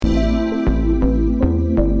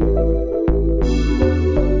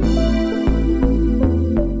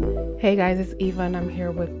Hey guys, it's Eva, and I'm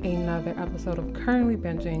here with another episode of Currently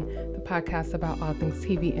Binging, the podcast about all things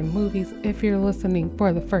TV and movies. If you're listening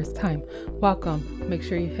for the first time, welcome. Make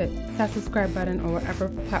sure you hit that subscribe button on whatever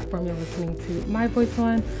platform you're listening to my voice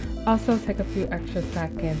on. Also, take a few extra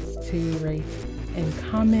seconds to rate and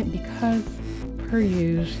comment because, per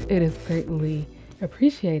usual, it is greatly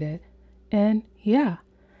appreciated. And yeah,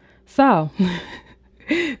 so...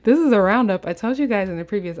 This is a roundup. I told you guys in the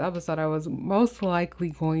previous episode I was most likely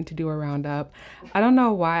going to do a roundup. I don't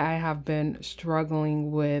know why I have been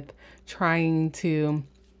struggling with trying to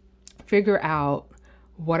figure out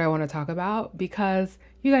what I want to talk about because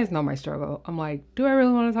you guys know my struggle. I'm like, do I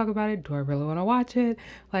really want to talk about it? Do I really want to watch it?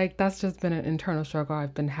 Like, that's just been an internal struggle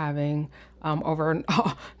I've been having over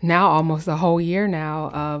now almost a whole year now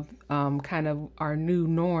of kind of our new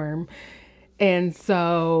norm. And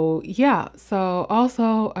so, yeah, so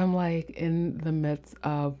also I'm like in the midst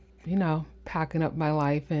of, packing up my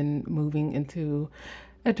life and moving into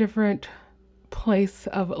a different place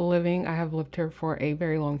of living. I have lived here for a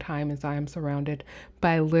very long time, and so I am surrounded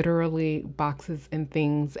by literally boxes and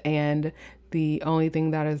things. And the only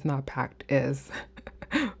thing that is not packed is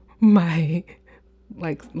my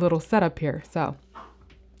like little setup here. So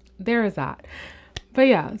there is that. But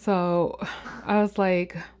yeah, so I was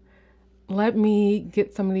like, let me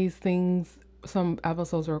get some of these things, some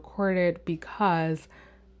episodes recorded because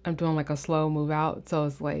I'm doing like a slow move out. So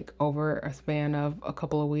it's like over a span of a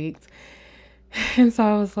couple of weeks. And so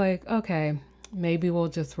I was like, okay, maybe we'll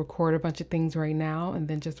just record a bunch of things right now and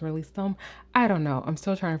then just release them. I don't know. I'm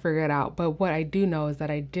still trying to figure it out. But what I do know is that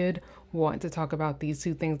I did want to talk about these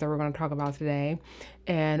two things that we're going to talk about today.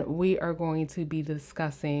 And we are going to be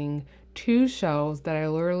discussing two shows that I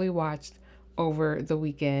literally watched over the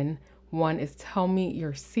weekend. One is Tell Me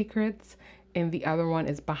Your Secrets, and the other one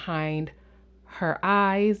is Behind Her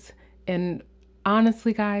Eyes. And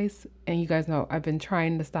honestly, guys, and you guys know I've been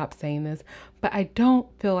trying to stop saying this, but I don't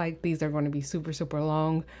feel like these are going to be super, super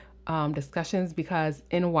long discussions because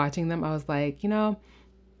in watching them, I was like, I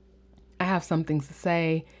have some things to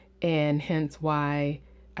say, and hence why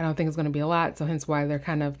I don't think it's going to be a lot. So hence why they're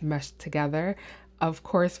kind of meshed together. Of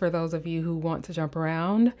course, for those of you who want to jump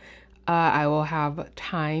around, I will have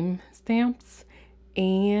time stamps.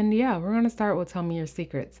 And yeah, we're going to start with Tell Me Your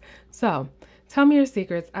Secrets. So, Tell Me Your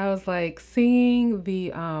Secrets, I was like seeing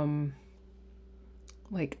the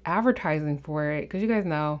like advertising for it because you guys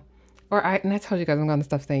know, and I told you guys I'm going to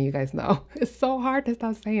stop saying you guys know. It's so hard to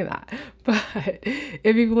stop saying that. But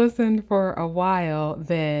if you've listened for a while,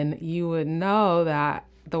 then you would know that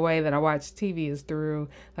the way that I watch TV is through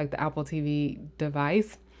like the Apple TV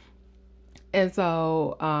device. And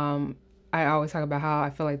so I always talk about how I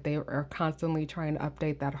feel like they are constantly trying to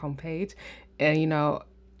update that homepage. And,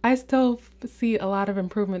 I still see a lot of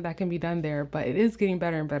improvement that can be done there, but it is getting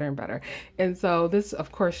better and better and better. And so this,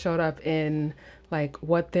 of course, showed up in like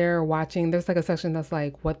what they're watching. There's like a section that's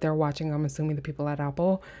like what they're watching. I'm assuming the people at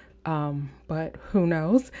Apple, but who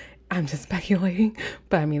knows? I'm just speculating,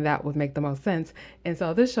 but I mean, that would make the most sense. And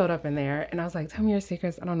so this showed up in there, and I was like, Tell Me Your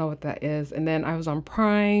Secrets. I don't know what that is. And then I was on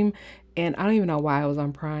Prime, and I don't even know why I was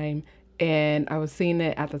on Prime. And I was seeing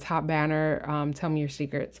it at the top banner, Tell Me Your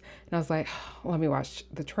Secrets. And I was like, let me watch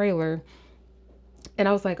the trailer. And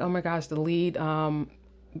I was like, oh my gosh, the lead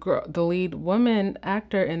woman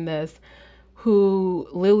actor in this, who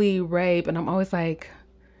Lily Rabe, and I'm always like,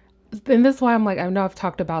 and this is why I'm like, I know I've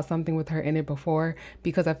talked about something with her in it before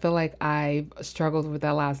because I feel like I struggled with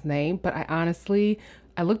that last name. But I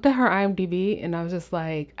looked at her IMDb and I was just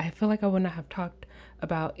like, I feel like I wouldn't have talked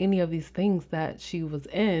about any of these things that she was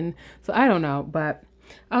in. So I don't know. But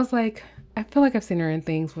I was like, I feel like I've seen her in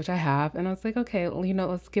things, which I have. And I was like, okay,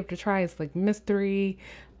 let's give it a try. It's like mystery,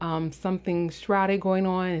 something shrouded going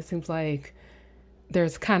on. It seems like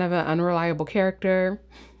there's kind of an unreliable character.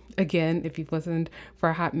 Again, if you've listened for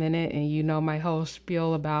a hot minute and you know my whole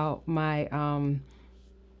spiel about my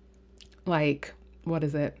what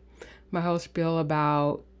is it? My whole spiel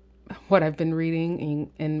about what I've been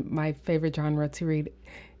reading, and my favorite genre to read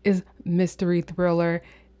is mystery thriller.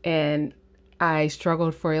 And I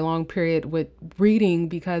struggled for a long period with reading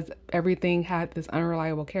because everything had this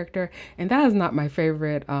unreliable character, and that is not my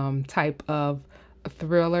favorite type of a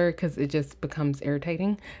thriller because it just becomes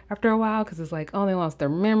irritating after a while because it's like, oh, they lost their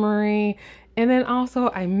memory. And then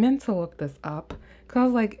also I meant to look this up because I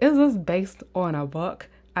was like, is this based on a book?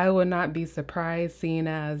 I would not be surprised, seeing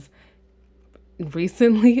as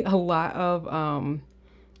recently a lot of and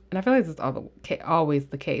I feel like this is always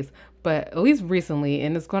the case, but at least recently,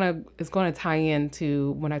 and it's gonna tie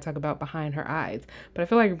into when I talk about Behind Her Eyes. But I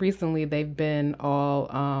feel like recently they've been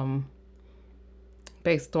all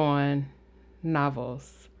based on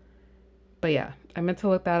novels. But yeah, I meant to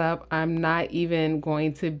look that up. I'm not even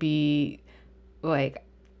going to be like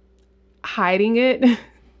hiding it.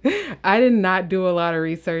 I did not do a lot of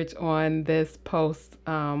research on this post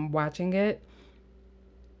watching it.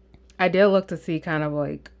 I did look to see kind of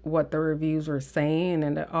like what the reviews were saying,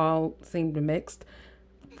 and it all seemed mixed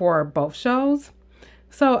for both shows.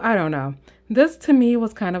 So I don't know. This to me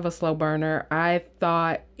was kind of a slow burner. I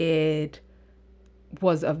thought it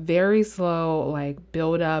was a very slow like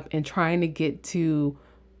build up and trying to get to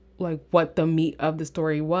like what the meat of the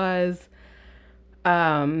story was.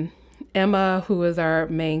 Um Emma, who is our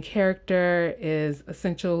main character, is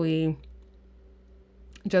essentially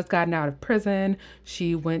just gotten out of prison.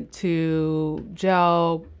 She went to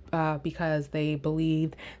jail because they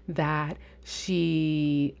believed that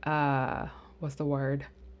she, what's the word?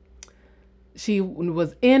 She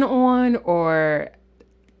was in on or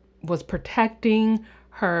was protecting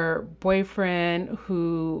her boyfriend,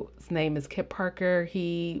 whose name is Kit Parker.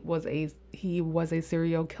 He was a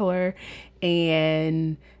serial killer,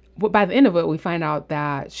 and by the end of it, we find out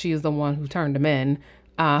that she is the one who turned him in.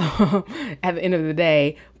 At the end of the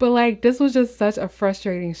day, but like this was just such a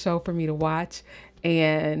frustrating show for me to watch,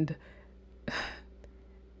 and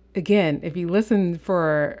again, if you listen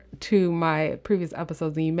to my previous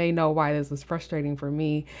episodes, then you may know why this was frustrating for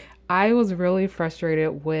me. I was really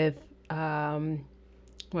frustrated with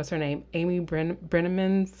what's her name, Amy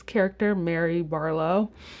Brenneman's character, Mary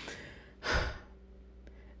Barlow.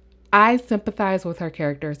 I sympathize with her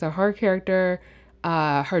character. So her character,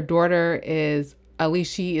 her daughter is, at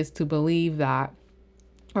least she is to believe that,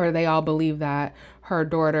 or they all believe that her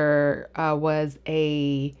daughter was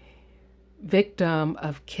a victim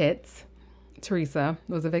of Kit's. Teresa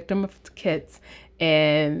was a victim of Kit's,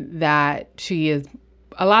 and that she is,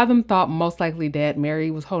 a lot of them thought most likely dead.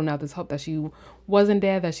 Mary was holding out this hope that she wasn't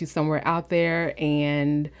dead, that she's somewhere out there,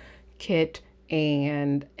 and Kit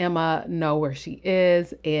and Emma know where she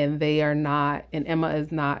is, and they are not, and Emma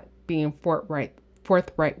is not being forthright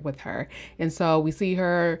with her. And so we see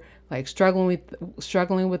her like struggling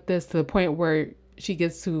with this to the point where she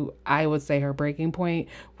gets to, I would say, her breaking point,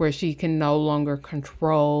 where she can no longer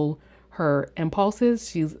control her impulses.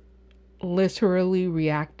 She's literally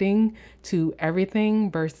reacting to everything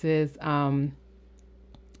versus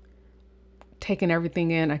taking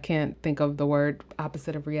everything in. I can't think of the word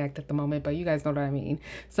opposite of react at the moment, but you guys know what I mean.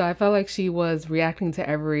 So I felt like she was reacting to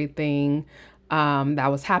everything that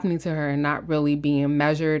was happening to her and not really being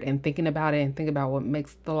measured and thinking about it and thinking about what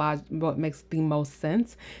makes the most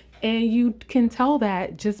sense. And you can tell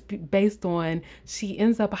that just based on, she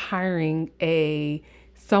ends up hiring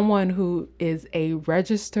someone who is a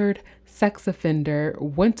registered sex offender,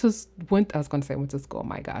 went to school,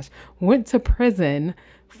 my gosh, went to prison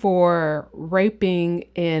for raping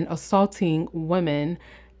and assaulting women,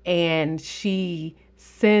 and she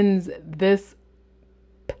sends this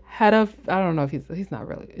I don't know if he's not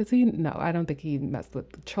really, is he? No, I don't think he messed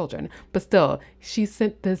with children, but still, she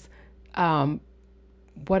sent this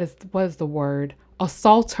what is the word,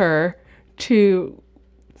 assaulter, to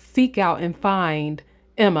seek out and find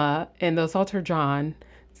Emma, and the assaulter John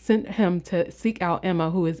sent him to seek out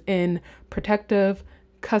Emma, who is in protective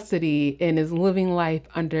custody and is living life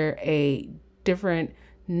under a different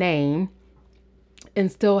name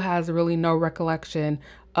and still has really no recollection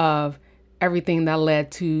of everything that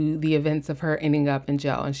led to the events of her ending up in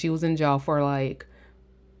jail. And she was in jail for like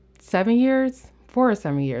 7 years, 4 or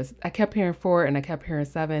 7 years. I kept hearing 4 and I kept hearing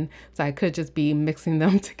 7, so I could just be mixing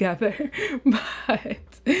them together. But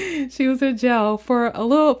she was in jail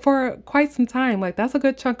for quite some time. Like, that's a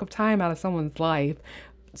good chunk of time out of someone's life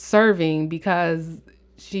serving, because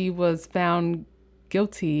she was found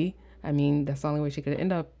guilty. I mean, that's the only way she could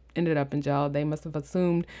ended up in jail. They must have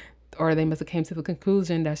assumed, or they must have came to the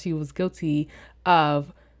conclusion that she was guilty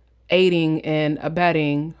of aiding and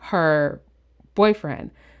abetting her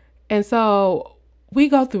boyfriend. And so we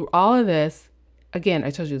go through all of this. Again, I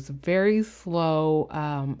told you it's a very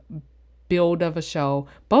slow build of a show.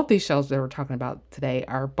 Both these shows that we're talking about today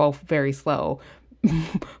are both very slow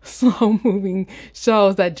moving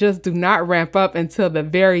shows that just do not ramp up until the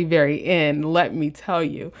very, very end. Let me tell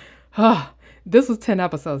you. This was 10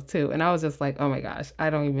 episodes too. And I was just like, oh my gosh,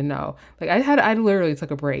 I don't even know. Like I literally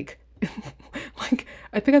took a break. Like,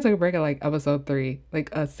 I think I took a break at like episode 3,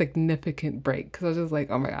 like a significant break. Cause I was just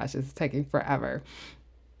like, oh my gosh, it's taking forever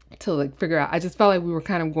to like figure out. I just felt like we were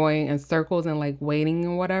kind of going in circles and like waiting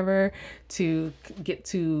and whatever to get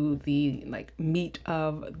to the like meat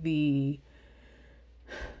of the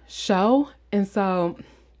show. And so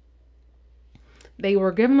they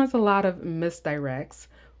were giving us a lot of misdirects.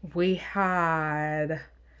 We had,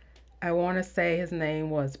 I want to say his name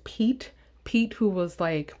was Pete, Pete, who was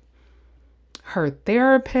like her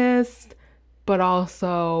therapist, but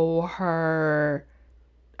also her,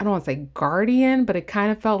 I don't want to say guardian, but it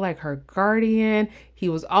kind of felt like her guardian. He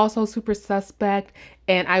was also super suspect,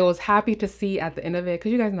 and I was happy to see at the end of it,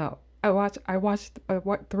 because you guys know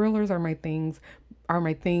what thrillers are my things, are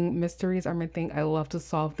my thing, mysteries are my thing. I love to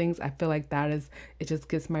solve things. I feel like it just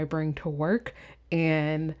gets my brain to work,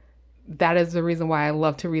 and that is the reason why I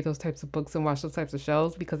love to read those types of books and watch those types of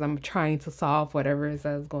shows, because I'm trying to solve whatever it is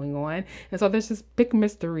that is going on. And so there's this big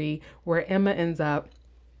mystery where Emma ends up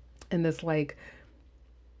in this like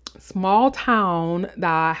small town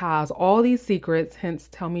that has all these secrets, hence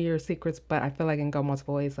tell me your secrets, but I feel like it can go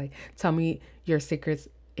multiple ways. Like, tell me your secrets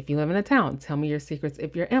if you live in a town. Tell me your secrets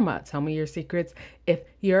if you're Emma. Tell me your secrets if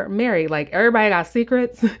you're married. Like, everybody got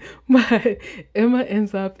secrets, but Emma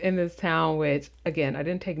ends up in this town, which again, I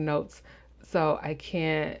didn't take notes, so I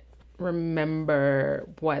can't remember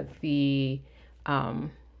what the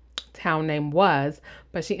town name was,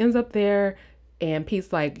 but she ends up there, and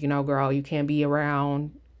Pete's like, girl, you can't be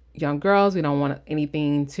around young girls. We don't want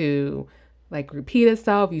anything to like repeat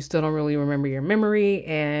itself. You still don't really remember your memory.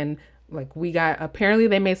 And like, apparently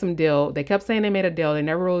they made some deal. They kept saying they made a deal. They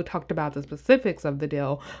never really talked about the specifics of the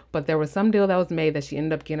deal, but there was some deal that was made that she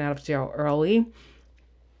ended up getting out of jail early.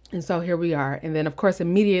 And so here we are. And then of course,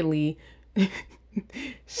 immediately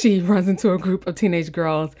she runs into a group of teenage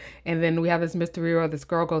girls, and then we have this mystery where this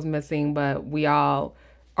girl goes missing, but we all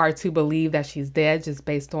are to believe that she's dead just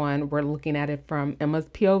based on, we're looking at it from Emma's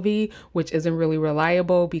POV, which isn't really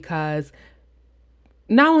reliable, because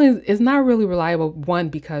not only is not really reliable, one,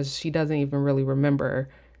 because she doesn't even really remember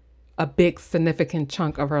a big significant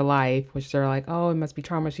chunk of her life, which they're like, oh, it must be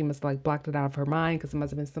trauma. She must have like blocked it out of her mind because it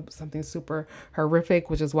must have been something super horrific,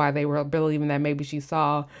 which is why they were believing that maybe she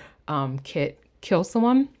saw Kit kill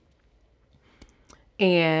someone.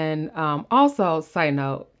 And also, side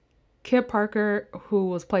note, Kit Parker, who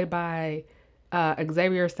was played by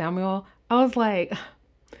Xavier Samuel, I was like,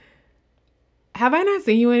 have I not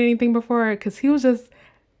seen you in anything before? Because he was just,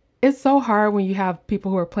 it's so hard when you have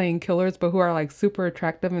people who are playing killers, but who are like super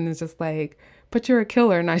attractive, and it's just like, but you're a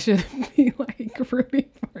killer and I shouldn't be like rooting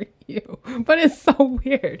for you. But it's so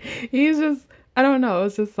weird. He's just, I don't know,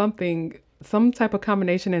 it's just some type of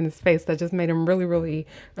combination in his face that just made him really, really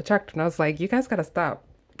attractive. And I was like, you guys got to stop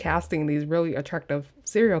casting these really attractive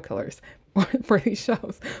serial killers for these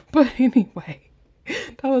shows. But anyway,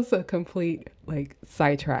 that was a complete like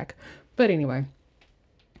sidetrack. But anyway,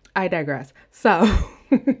 I digress. So,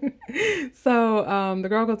 the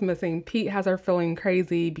girl goes missing. Pete has her feeling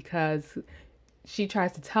crazy because she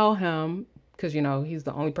tries to tell him, because he's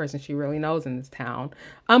the only person she really knows in this town,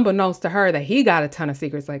 unbeknownst to her, that he got a ton of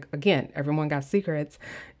secrets. Like, again, everyone got secrets.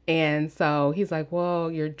 And so he's like,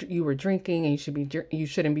 well, you were drinking, and you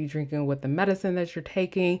shouldn't be drinking with the medicine that you're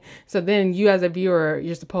taking. So then you, as a viewer,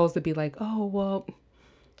 you're supposed to be like, oh, well,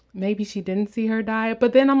 maybe she didn't see her die.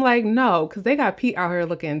 But then I'm like, no, because they got Pete out here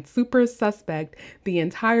looking super suspect the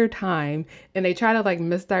entire time. And they try to like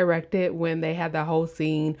misdirect it when they had that whole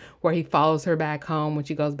scene where he follows her back home when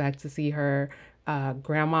she goes back to see her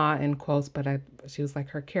grandma, in quotes, but she was like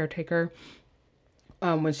her caretaker,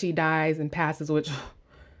 when she dies and passes, which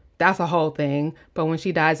that's a whole thing. But when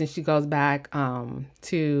she dies and she goes back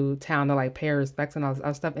to town to like pay her respects and all this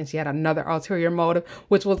other stuff, and she had another ulterior motive,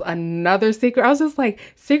 which was another secret. I was just like,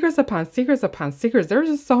 secrets upon secrets upon secrets. There were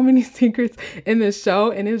just so many secrets in this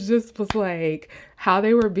show, and it just was like how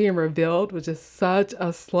they were being revealed was just such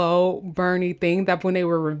a slow burny thing that when they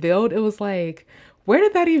were revealed, it was like, where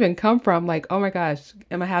did that even come from? Like, oh my gosh,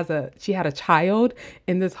 she had a child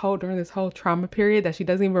during this whole trauma period that she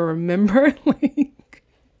doesn't even remember. Like,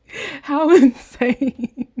 how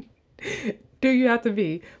insane do you have to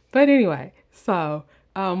be? But anyway, so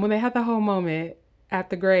when they had the whole moment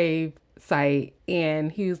at the grave site,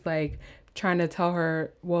 and he was like trying to tell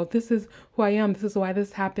her, well, this is who I am. This is why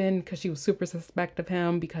this happened, because she was super suspect of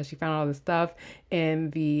him because she found all this stuff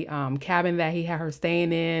in the cabin that he had her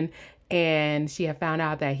staying in. And she had found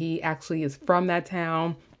out that he actually is from that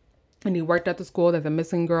town. And he worked at the school that the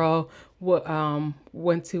missing girl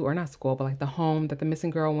went to, or not school, but like the home that the missing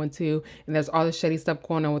girl went to. And there's all this shady stuff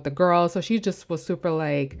going on with the girl. So she just was super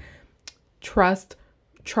like, trust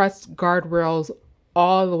guardrails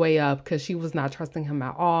all the way up, because she was not trusting him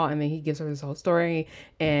at all. And then he gives her this whole story,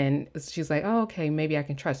 and she's like, oh, okay, maybe I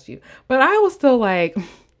can trust you. But I was still like,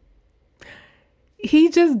 he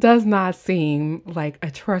just does not seem like a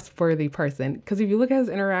trustworthy person. Because if you look at his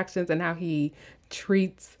interactions and how he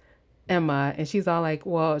treats Emma, and she's all like,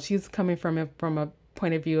 well, she's coming from it from a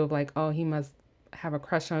point of view of like, oh, he must have a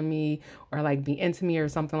crush on me or like be into me or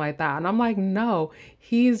something like that. And I'm like, no,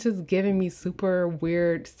 he's just giving me super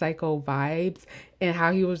weird psycho vibes. And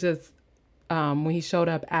how he was just when he showed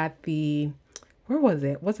up at the, where was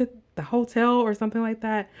it? Was it the hotel or something like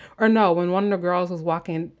that? Or no, when one of the girls was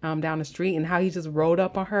walking down the street and how he just rode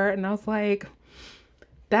up on her. And I was like,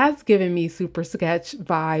 that's giving me super sketch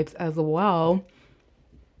vibes as well.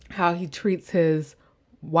 How he treats his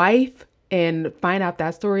wife and find out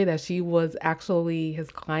that story that she was actually his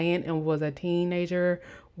client and was a teenager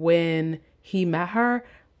when he met her.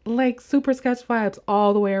 Like super sketch vibes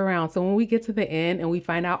all the way around. So when we get to the end and we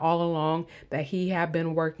find out all along that he had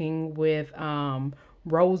been working with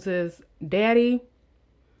Rose's daddy,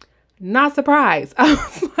 not surprised. I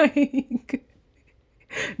was like,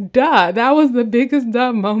 duh, that was the biggest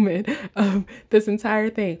duh moment of this entire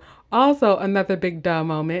thing. Also, another big duh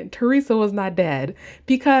moment, Teresa was not dead,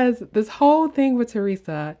 because this whole thing with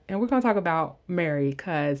Teresa, and we're going to talk about Mary,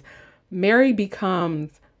 because Mary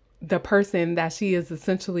becomes the person that she has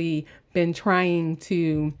essentially been trying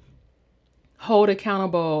to hold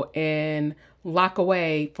accountable and lock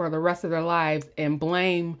away for the rest of their lives and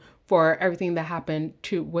blame for everything that happened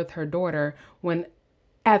to with her daughter, when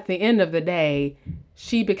at the end of the day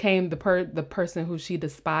she became the person who she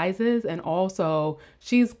despises. And also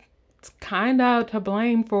she's kind of to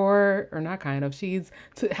blame for, or not kind of,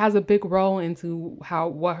 has a big role into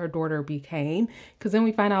what her daughter became, because then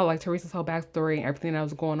we find out like Teresa's whole backstory and everything that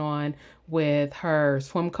was going on with her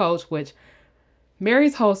swim coach, which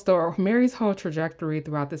Mary's whole story, Mary's whole trajectory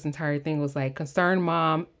throughout this entire thing was like concerned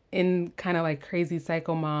mom, in kind of like crazy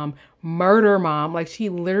psycho mom, murder mom. Like she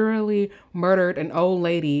literally murdered an old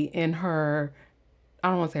lady in her, I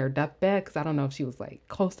don't want to say her deathbed, because I don't know if she was like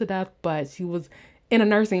close to death, but she was in a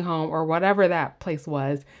nursing home or whatever that place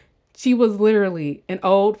was. She was literally an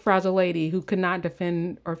old fragile lady who could not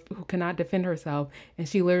defend herself. And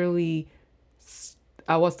she literally,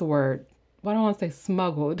 what's the word? What I want to say,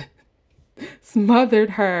 smothered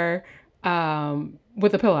her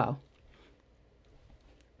with a pillow.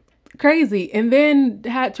 Crazy. And then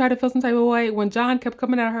had tried to feel some type of way when John kept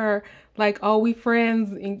coming at her like, oh, we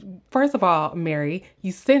friends. And first of all, Mary,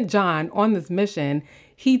 you sent John on this mission.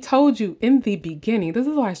 He told you in the beginning. This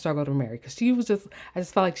is why I struggled with Mary, because I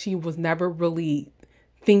just felt like she was never really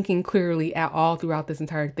thinking clearly at all throughout this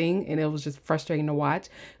entire thing. And it was just frustrating to watch.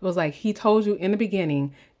 It was like, he told you in the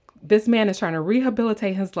beginning, this man is trying to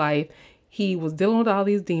rehabilitate his life. He was dealing with all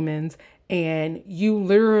these demons, and you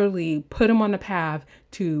literally put him on the path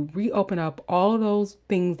to reopen up all of those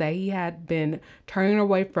things that he had been turning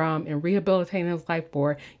away from and rehabilitating his life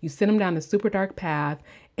for. You send him down the super dark path,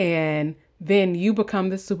 and then you become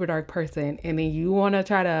this super dark person, and then you want to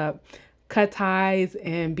try to cut ties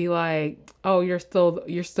and be like, oh, you're still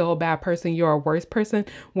a bad person, you're a worse person,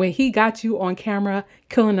 when he got you on camera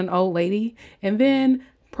killing an old lady. And then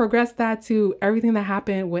progress that to everything that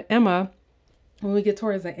happened with Emma when we get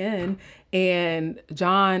towards the end, and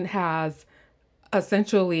John has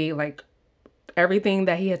essentially like everything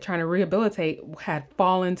that he had trying to rehabilitate had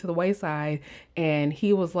fallen to the wayside, and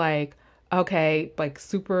he was like, okay, like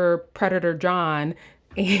super predator John,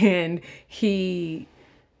 and he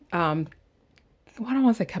what do I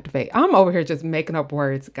want to say, captivate. I'm over here just making up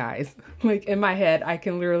words, guys. Like in my head, I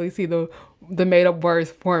can literally see the made up words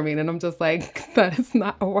forming, and I'm just like, that is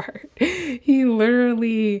not a word. He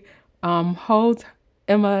literally holds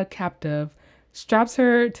Emma captive, straps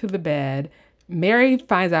her to the bed. Mary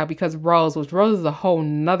finds out because Rose is a whole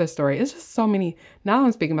nother story. It's just so many. Now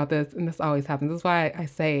I'm speaking about this, and this always happens. That's why I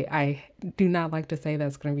say I do not like to say that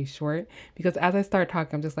it's going to be short, because as I start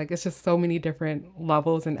talking, I'm just like, it's just so many different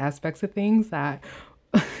levels and aspects of things that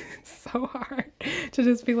it's so hard to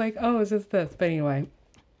just be like, oh, it's just this. But anyway,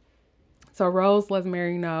 so Rose lets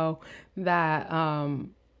Mary know that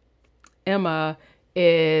Emma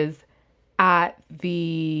is at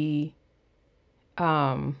the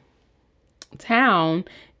town,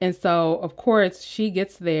 and so of course she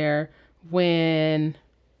gets there when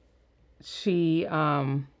she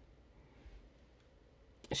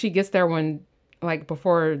gets there when like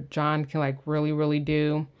before John can like really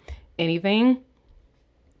do anything.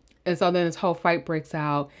 And so then this whole fight breaks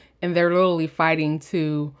out, and they're literally fighting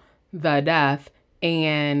to the death,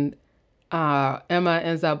 and Emma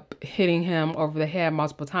ends up hitting him over the head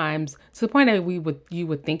multiple times to the point that you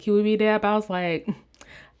would think he would be dead. But I was like,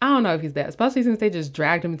 I don't know if he's dead, especially since they just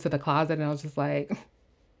dragged him into the closet, and I was just like,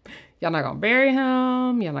 y'all not gonna bury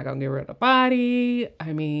him, y'all not gonna get rid of the body.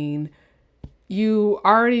 I mean, you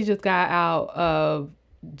already just got out of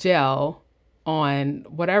jail on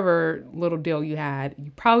whatever little deal you had,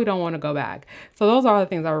 you probably don't want to go back. So those are all the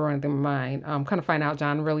things that were running through my mind. Kind of find out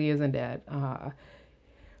John really isn't dead.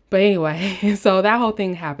 But anyway, so that whole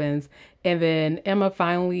thing happens. And then Emma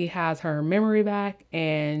finally has her memory back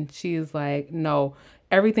and she's like, no,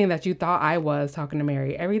 everything that you thought I was, talking to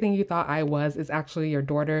Mary, everything you thought I was is actually your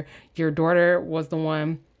daughter. Your daughter was the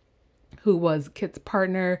one who was Kit's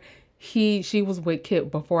partner. She was with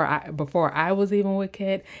Kit before I was even with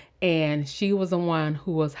Kit, and she was the one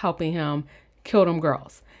who was helping him kill them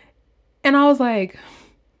girls. And I was like,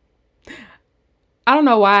 I don't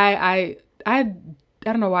know why I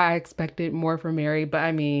don't know why I expected more from Mary, but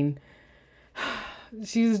I mean,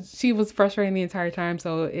 she was frustrating the entire time,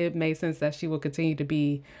 so it made sense that she would continue to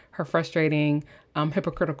be her frustrating,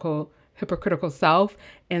 hypocritical self.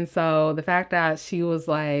 And so the fact that she was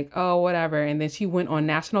like, oh, whatever, and then she went on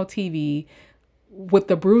national TV with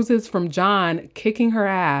the bruises from John kicking her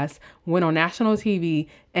ass, went on national TV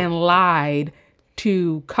and lied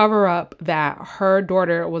to cover up that her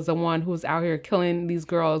daughter was the one who was out here killing these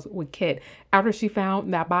girls with Kit. After she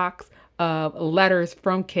found that box of letters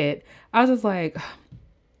from Kit, I was just like,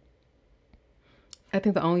 I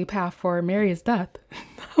think the only path for Mary is death.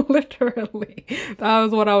 Literally. That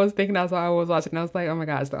was what I was thinking. That's why I was watching. I was like, oh my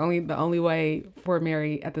gosh, the only way for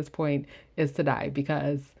Mary at this point is to die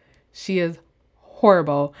because she is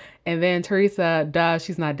horrible. And then Teresa, duh,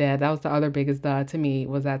 she's not dead. That was the other biggest duh to me,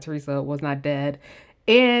 was that Teresa was not dead.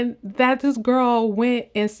 And that this girl went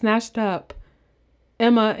and snatched up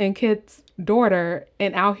Emma and Kit's daughter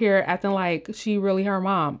and out here acting like she really her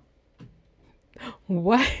mom.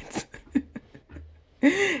 What?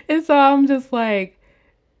 And so I'm just like,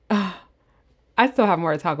 I still have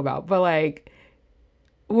more to talk about, but like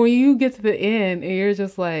when you get to the end and you're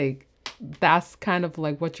just like, that's kind of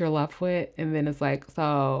like what you're left with. And then it's like,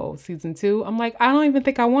 so season 2, I'm like, I don't even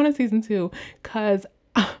think I want a season 2 because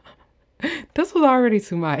this was already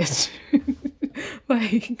too much.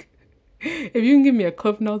 Like, if you can give me a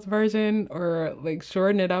Cliff Notes version or like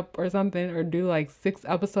shorten it up or something, or do like 6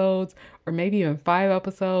 episodes or maybe even 5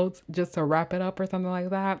 episodes just to wrap it up or something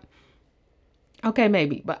like that. Okay,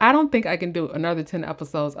 maybe. But I don't think I can do another 10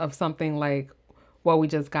 episodes of something like what we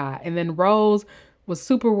just got. And then Rose was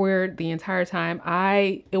super weird the entire time.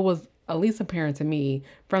 It was at least apparent to me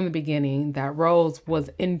from the beginning that Rose was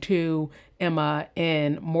into Emma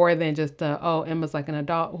and more than just oh, Emma's like an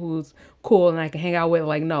adult who's cool and I can hang out with.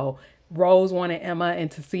 Like, no, Rose wanted Emma and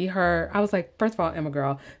to see her. I was like, first of all, Emma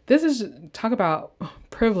girl, this is talk about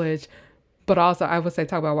privilege, but also I would say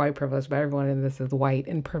talk about white privilege, but everyone in this is white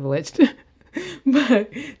and privileged.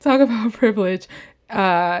 But talk about privilege,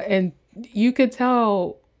 and you could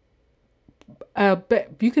tell, but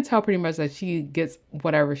you could tell pretty much that she gets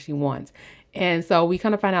whatever she wants. And so we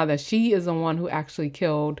kind of find out that she is the one who actually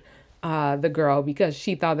killed the girl because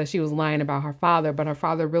she thought that she was lying about her father, but her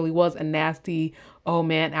father really was a nasty old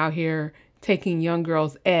man out here taking young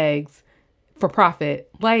girls' eggs for profit.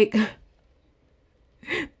 Like,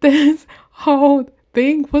 this whole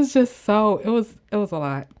thing was just it was a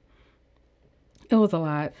lot. It was a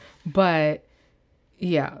lot. But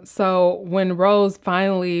yeah, so when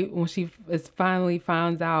she is finally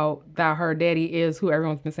finds out that her daddy is who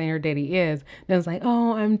everyone's been saying her daddy is, then it's like,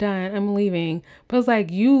 oh, I'm done, I'm leaving. But it's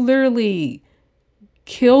like, you literally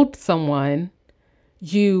killed someone.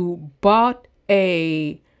 You bought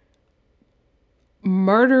a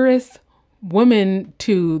murderous woman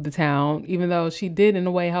to the town, even though she did in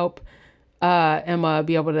a way help Emma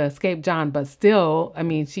be able to escape John. But still, I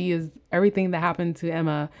mean, she is everything that happened to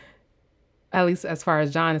Emma, at least as far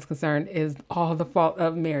as John is concerned, is all the fault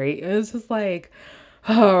of Mary. It's just like,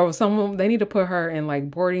 oh, someone, they need to put her in like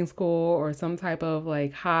boarding school or some type of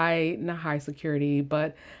like not high security,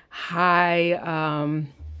 but high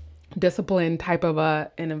discipline type of an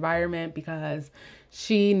environment because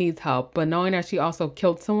she needs help. But knowing that she also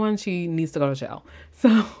killed someone, she needs to go to jail.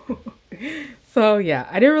 So, so yeah,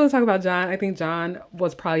 I didn't really talk about John. I think John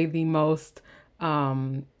was probably the most,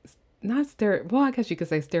 well, I guess you could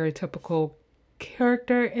say stereotypical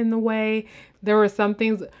character in the way. There were some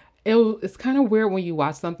things, it's kind of weird when you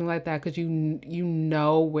watch something like that because you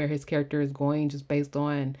know where his character is going just based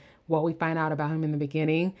on what we find out about him in the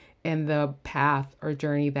beginning and the path or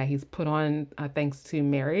journey that he's put on thanks to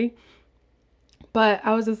Mary. But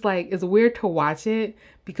I was just like, it's weird to watch it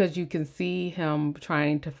because you can see him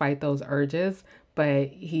trying to fight those urges, but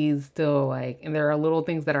he's still like, and there are little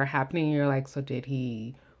things that are happening. And you're like, so did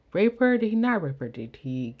he rape her? Did he not rape her? Did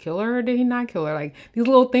he kill her? Or did he not kill her? Like these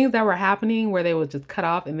little things that were happening where they would just cut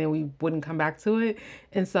off and then we wouldn't come back to it.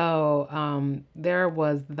 And so there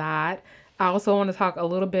was that. I also want to talk a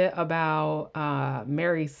little bit about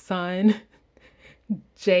Mary's son.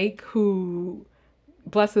 Jake, who,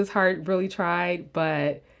 bless his heart, really tried,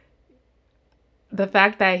 but the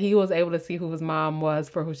fact that he was able to see who his mom was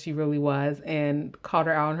for who she really was and called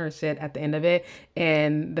her out on her shit at the end of it,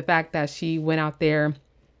 and the fact that she went out there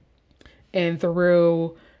and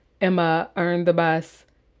through Emma earned the bus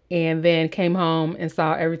and then came home and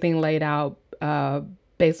saw everything laid out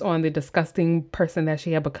based on the disgusting person that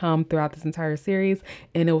she had become throughout this entire series.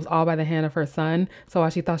 And it was all by the hand of her son. So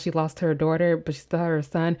while she thought she lost her daughter, but she still had her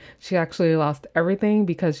son, she actually lost everything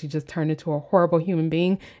because she just turned into a horrible human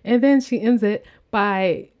being. And then she ends it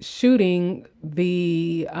by shooting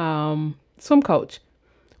the swim coach,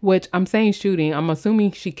 which I'm saying shooting. I'm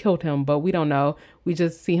assuming she killed him, but we don't know. We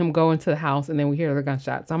just see him go into the house and then we hear the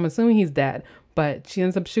gunshot. So I'm assuming he's dead, but she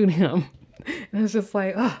ends up shooting him. And it's just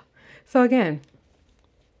like, ugh. So again,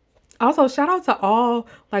 also shout out to all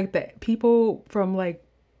like the people from like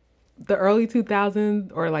the early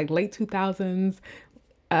 2000s or like late 2000s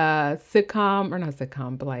sitcom, or not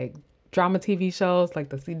sitcom, but like drama TV shows like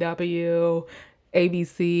the CW,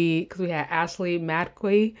 ABC, because we had Ashley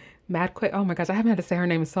Madquay. Madquay. Oh my gosh, I haven't had to say her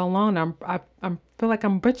name in so long. I'm feel like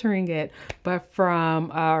I'm butchering it. But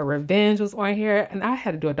from Revenge was on here, and I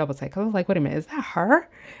had to do a double take because I was like, wait a minute, is that her?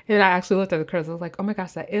 And I actually looked at the credits. I was like, oh my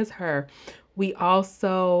gosh, that is her. We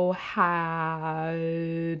also had,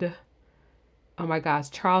 oh my gosh,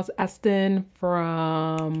 Charles Esten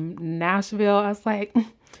from Nashville. I was like,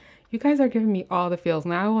 you guys are giving me all the feels.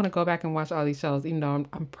 Now I want to go back and watch all these shows, even though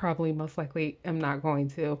I'm probably most likely am not going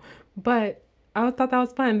to. But I thought that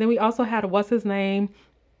was fun. Then we also had, what's his name,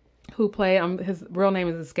 who played, his real name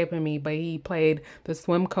is escaping me, but he played the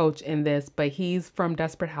swim coach in this, but he's from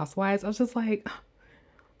Desperate Housewives. I was just like,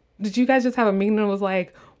 did you guys just have a meeting and was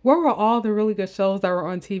like, where were all the really good shows that were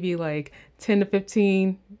on TV like 10 to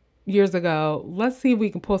 15 years ago? Let's see if we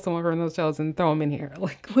can pull someone from those shows and throw them in here,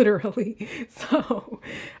 like literally. So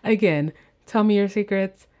again, tell me your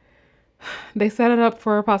secrets. They set it up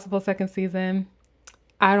for a possible second season.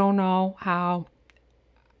 I don't know how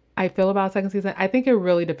I feel about second season. I think it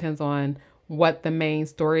really depends on what the main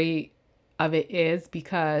story of it is,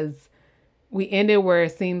 because we ended where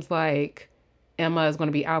it seems like Emma is going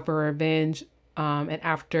to be out for revenge, and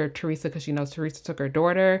after Teresa, because she knows Teresa took her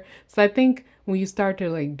daughter. So I think when you start to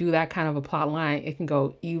like do that kind of a plot line, it can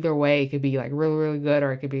go either way. It could be like really, really good,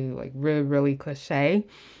 or it could be like really, really cliche.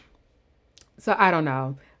 So I don't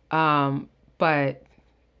know. But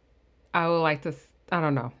I would like to, I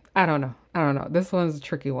don't know. I don't know. I don't know. This one's a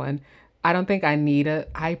tricky one. I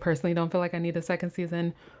personally don't feel like I need a second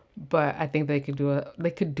season, but I think they could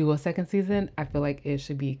do a second season. I feel like it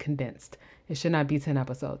should be condensed. It should not be 10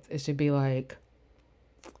 episodes. It should be like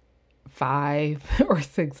 5 or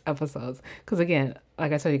 6 episodes. Because again,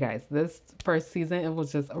 like I told you guys, this first season, it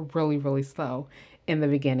was just really, really slow in the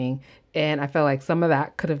beginning. And I feel like some of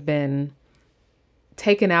that could have been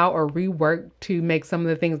taken out or reworked to make some of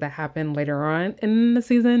the things that happen later on in the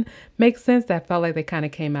season make sense. That felt like they kind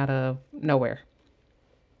of came out of nowhere.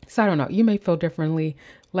 So I don't know. You may feel differently.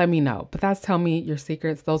 Let me know. But that's Tell Me Your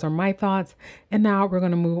Secrets. Those are my thoughts. And now we're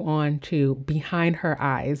going to move on to Behind Her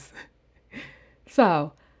Eyes.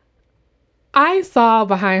 So I saw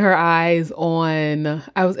Behind Her Eyes I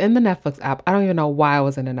was in the Netflix app. I don't even know why I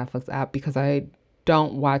was in the Netflix app, because I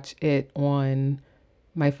don't watch it on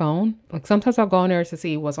my phone. Like sometimes I'll go in there to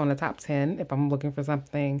see what's on the top 10 if I'm looking for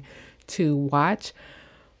something to watch.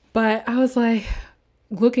 But I was like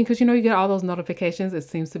looking, because you get all those notifications. It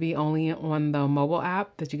seems to be only on the mobile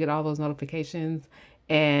app that you get all those notifications.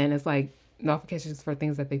 And it's like notifications for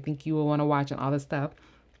things that they think you will want to watch and all this stuff.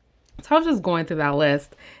 So I was just going through that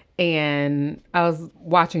list, and I was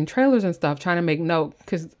watching trailers and stuff, trying to make note.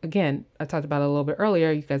 Because again, I talked about it a little bit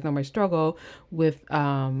earlier. You guys know my struggle with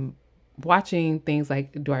watching things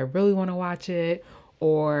like, do I really want to watch it,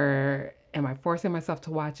 or am I forcing myself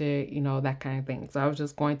to watch it? That kind of thing. So I was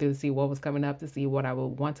just going through to see what was coming up, to see what I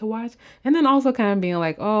would want to watch. And then also kind of being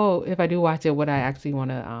like, oh, if I do watch it, would I actually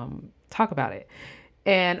want to talk about it?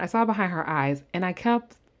 And I saw Behind Her Eyes, and I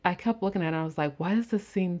kept looking at it. I was like, why does this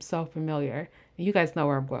seem so familiar? And you guys know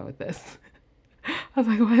where I'm going with this. I was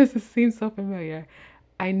like, why does this seem so familiar?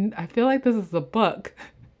 I feel like this is a book.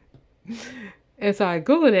 And so I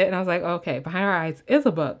Googled it, and I was like, okay, Behind Her Eyes is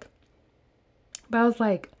a book. But I was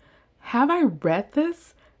like, have I read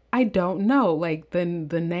this? I don't know. Like the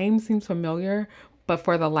name seems familiar, but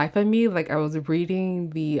for the life of me, like I was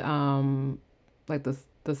reading like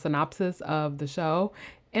the synopsis of the show,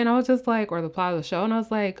 and I was just like, or the plot of the show, and I was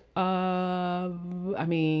like, I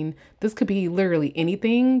mean, this could be literally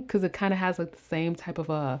anything, because it kind of has like the same type of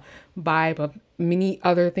a vibe of many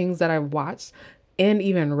other things that I've watched and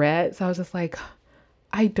even read. So I was just like,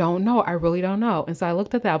 I don't know. I really don't know. And so I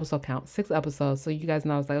looked at the episode count, 6 episodes. So you guys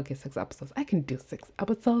know, I was like, okay, 6 episodes. I can do 6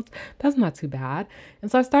 episodes. That's not too bad.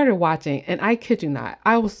 And so I started watching, and I kid you not,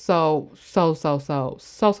 I was so bored.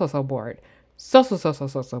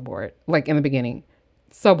 So bored. Like in the beginning.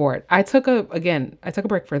 So bored. I took a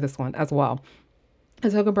break for this one as well. I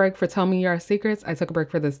took a break for Tell Me Your Secrets. I took a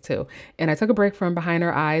break for this too. And I took a break from Behind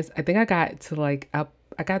Her Eyes. I think I got to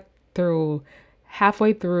I got through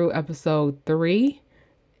halfway through episode 3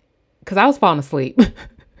 because I was falling asleep.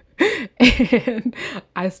 And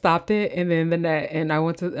I stopped it, and then I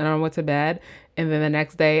went to bed, and then the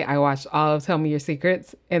next day I watched all of Tell Me Your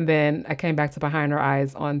Secrets, and then I came back to Behind Her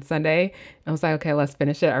Eyes on Sunday and was like, okay, let's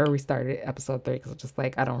finish it. I restarted episode 3 because just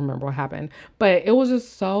like I don't remember what happened, but it was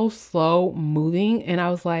just so slow moving, and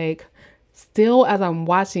I was like, still as I'm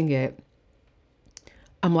watching it,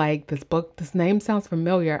 I'm like, this name sounds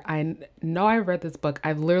familiar. I know I've read this book.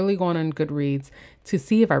 I've literally gone on Goodreads to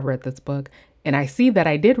see if I've read this book. And I see that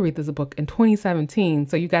I did read this book in 2017.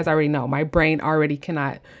 So you guys already know my brain already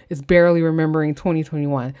is barely remembering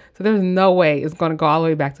 2021. So there's no way it's going to go all the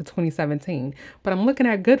way back to 2017. But I'm looking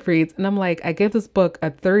at Goodreads and I'm like, I gave this book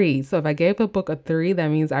a 3. So if I gave the book a 3, that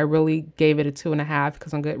means I really gave it a 2.5,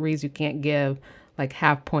 because on Goodreads, you can't give like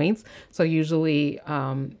half points. So usually,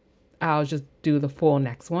 I'll just do the full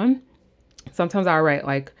next one. Sometimes I'll write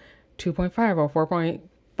like 2.5 or 4.5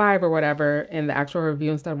 or whatever in the actual review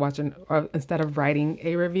instead of writing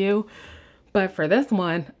a review. But for this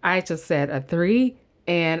one, I just said a 3,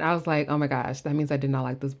 and I was like, oh my gosh, that means I did not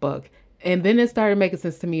like this book. And then it started making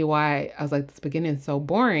sense to me why I was like, this beginning is so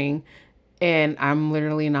boring and I'm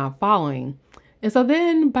literally not following. And so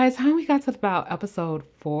then by the time we got to about episode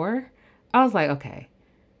 4, I was like, okay.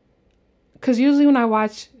 Because usually when I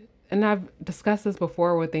watch, and I've discussed this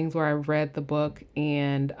before with things where I've read the book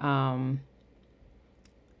and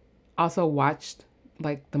also watched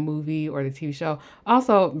like the movie or the TV show,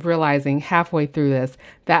 also realizing halfway through this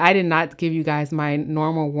that I did not give you guys my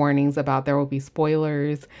normal warnings about there will be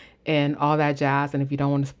spoilers and all that jazz. And if you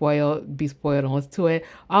don't want to be spoiled and listen to it.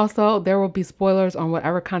 Also, there will be spoilers on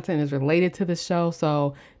whatever content is related to the show.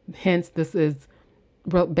 So hence, this is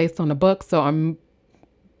based on the book. So I'm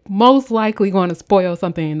most likely going to spoil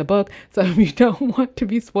something in the book. So if you don't want to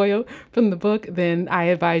be spoiled from the book, then I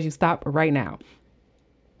advise you stop right now.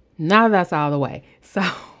 Now that's out of the way. So,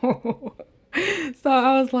 so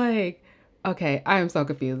I was like, okay, I am so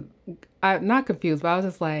confused. I'm not confused, but I was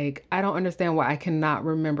just like, I don't understand why I cannot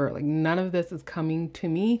remember. Like, none of this is coming to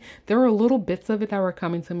me. There were little bits of it that were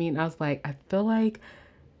coming to me, and I was like, I feel like,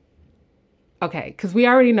 okay, because we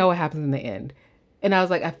already know what happens in the end. And I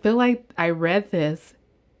was like, I feel like I read this,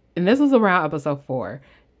 and this was around episode 4.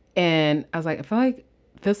 And I was like, I feel like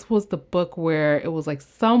this was the book where it was like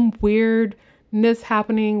some weirdness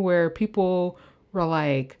happening where people were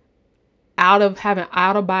like having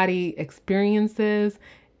out of body experiences.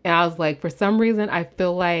 And I was like, for some reason, I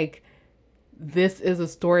feel like this is a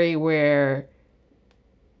story where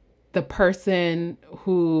the person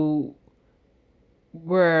who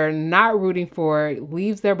we're not rooting for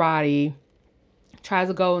leaves their body, tries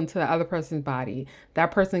to go into the other person's body.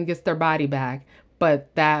 That person gets their body back,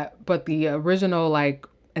 but the original like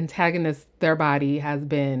antagonist, their body has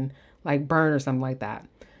been like burned or something like that.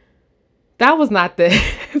 That was not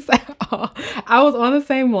this at all. I was on the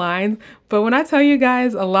same lines, but when I tell you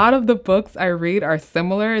guys, a lot of the books I read are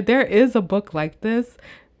similar. There is a book like this,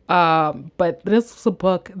 but this was a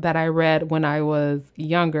book that I read when I was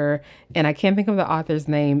younger, and I can't think of the author's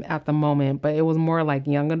name at the moment, but it was more like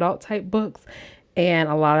young adult type books. And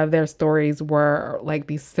a lot of their stories were like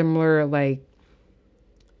these similar, like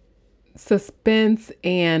suspense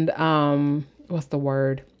and, what's the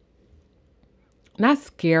word? Not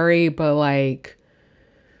scary, but like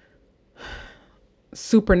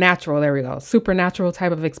supernatural. There we go. Supernatural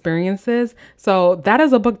type of experiences. So that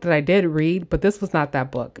is a book that I did read, but this was not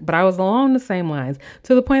that book. But I was along the same lines,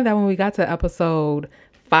 to the point that when we got to episode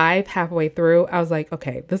 5, halfway through, I was like,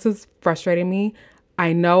 okay, this is frustrating me.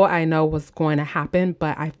 I know what's going to happen,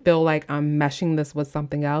 but I feel like I'm meshing this with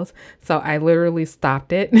something else. So I literally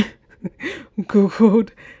stopped it, Googled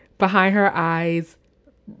Behind Her Eyes,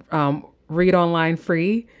 read online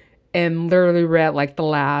free, and literally read like the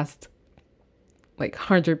last like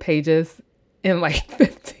 100 pages in like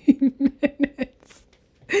 15 minutes.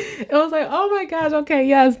 It was like, oh my gosh, okay,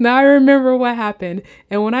 yes, now I remember what happened.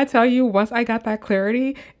 And when I tell you, once I got that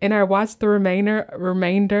clarity and I watched the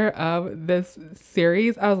remainder of this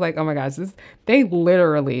series, I was like, oh my gosh, they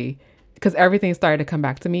literally, because everything started to come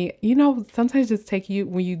back to me. You know, sometimes just take you,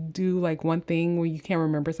 when you do like one thing when you can't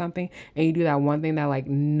remember something, and you do that one thing that like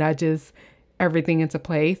nudges everything into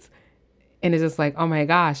place. And it's just like, oh my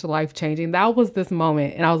gosh, life changing. That was this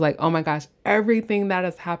moment. And I was like, oh my gosh, everything that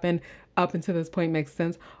has happened up until this point makes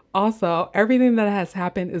sense. Also, everything that has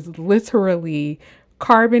happened is literally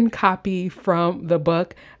carbon copy from the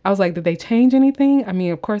book. I was like, did they change anything? I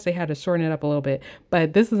mean, of course they had to shorten it up a little bit,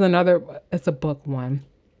 but this is another, it's a book one.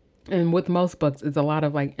 And with most books, it's a lot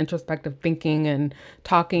of like introspective thinking and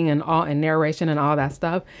talking and all and narration and all that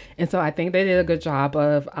stuff. And so I think they did a good job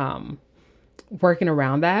of working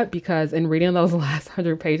around that, because in reading those last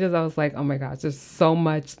 100 pages, I was like, oh my gosh, there's so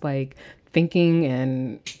much like thinking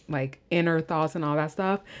and like inner thoughts and all that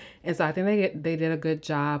stuff. And so I think they did a good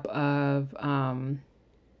job of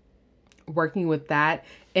working with that.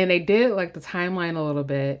 And they did like the timeline a little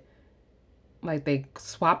bit. Like they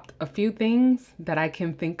swapped a few things that I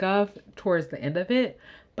can think of towards the end of it.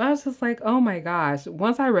 But I was just like, oh my gosh.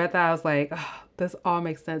 Once I read that, I was like, oh, this all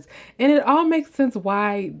makes sense. And it all makes sense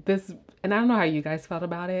why this, and I don't know how you guys felt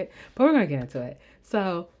about it, but we're going to get into it.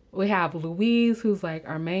 So we have Louise, who's like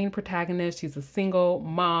our main protagonist. She's a single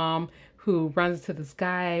mom who runs to this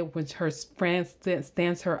guy when her friend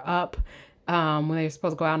stands her up when they were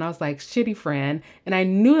supposed to go out. And I was like, shitty friend. And I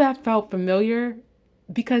knew that felt familiar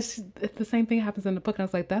because the same thing happens in the book. And I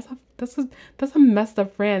was like, that's a messed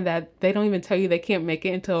up friend that they don't even tell you they can't make it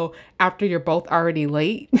until after you're both already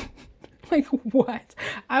late. Like, what?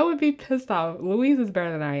 I would be pissed off. Louise is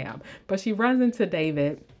better than I am. But she runs into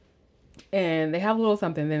David and they have a little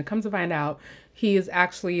something. Then comes to find out he is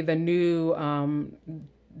actually the new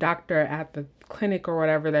doctor at the clinic or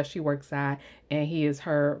whatever that she works at, and he is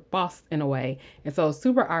her boss in a way. And so it's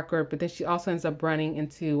super awkward. But then she also ends up running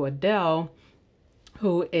into Adele,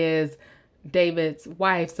 who is David's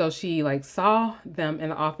wife. So she like saw them in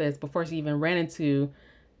the office before she even ran into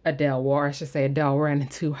Adele, or I should say Adele ran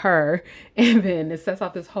into her. And then it sets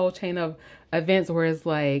off this whole chain of events where it's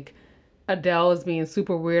like Adele is being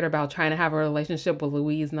super weird about trying to have a relationship with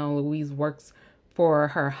Louise. No, Louise works for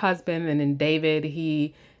her husband. And then David,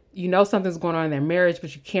 you know something's going on in their marriage,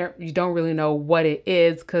 but you don't really know what it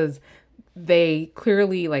is, because they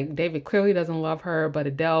clearly, like, David clearly doesn't love her, but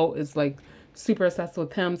Adele is like super obsessed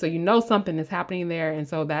with him. So you know something is happening there. And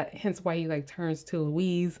so that hence why he like turns to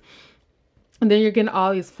Louise. And then you're getting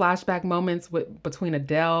all these flashback moments between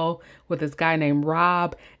Adele with this guy named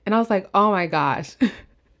Rob. And I was like, oh my gosh.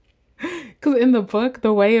 Because in the book,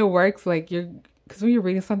 the way it works, like because when you're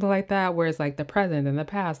reading something like that, where it's like the present and the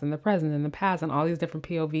past and the present and the past and all these different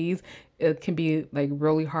POVs, it can be like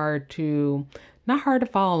really not hard to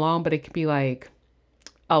follow along, but it can be like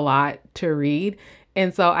a lot to read.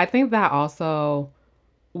 And so I think that also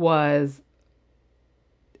is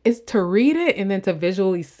to read it and then to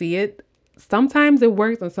visually see it. Sometimes it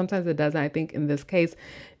works and sometimes it doesn't. I think in this case,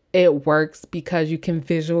 it works because you can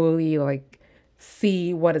visually like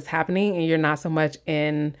see what is happening and you're not so much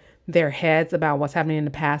in their heads about what's happening in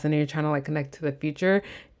the past, and then you're trying to like connect to the future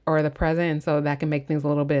or the present. And so that can make things a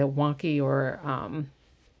little bit wonky or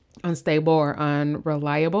unstable or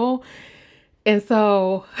unreliable. And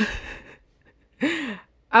so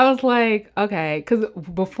I was like, okay, because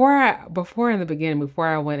before in the beginning, before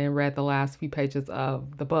I went and read the last few pages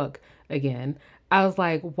of the book again, I was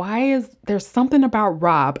like, why is there's something about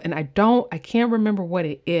Rob, and I can't remember what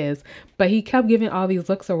it is, but he kept giving all these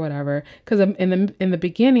looks or whatever. Because in the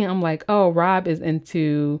beginning, I'm like, oh, Rob is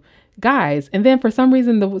into guys, and then for some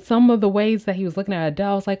reason, some of the ways that he was looking at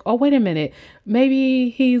Adele, I was like, oh, wait a minute, maybe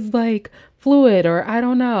he's like fluid, or I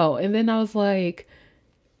don't know. And then I was like,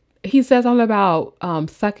 he says something about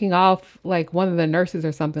sucking off like one of the nurses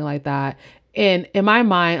or something like that. And in my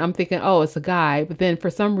mind, I'm thinking, oh, it's a guy. But then for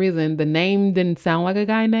some reason, the name didn't sound like a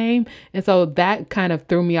guy name. And so that kind of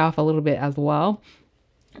threw me off a little bit as well.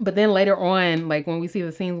 But then later on, like when we see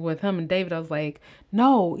the scenes with him and David, I was like,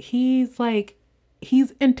 no, he's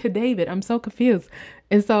into David. I'm so confused.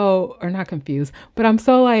 And so, or not confused, but I'm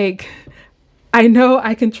so like, I know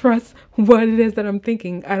I can trust what it is that I'm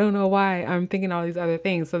thinking. I don't know why I'm thinking all these other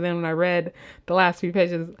things. So then when I read the last few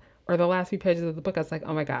pages of the book, I was like,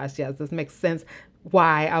 oh my gosh, yes, this makes sense.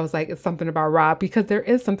 Why? I was like, it's something about Rob, because there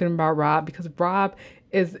is something about Rob, because Rob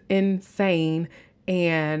is insane.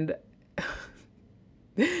 And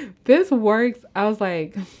this works. I was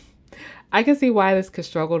like, I can see why this could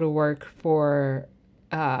struggle to work for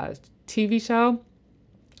a TV show,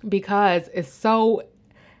 because it's so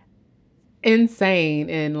insane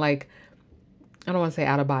and like, I don't want to say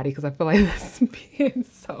out of body because I feel like that's being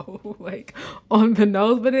so like on the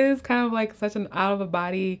nose, but it is kind of like such an out of the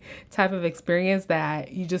body type of experience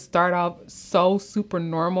that you just start off so super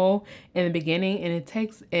normal in the beginning, and it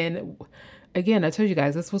takes in again, I told you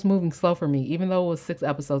guys this was moving slow for me. Even though it was 6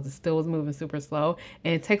 episodes, it still was moving super slow.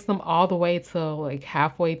 And it takes them all the way to like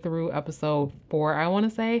halfway through episode 4, I want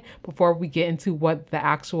to say, before we get into what the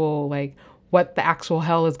actual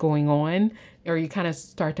hell is going on, or you kind of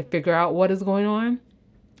start to figure out what is going on.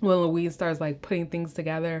 When Louise starts like putting things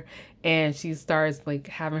together and she starts like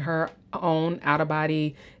having her own out of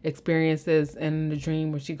body experiences in the dream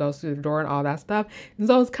where she goes through the door and all that stuff. And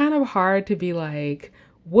so it's kind of hard to be like,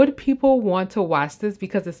 would people want to watch this?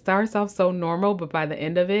 Because it starts off so normal, but by the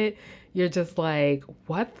end of it, you're just like,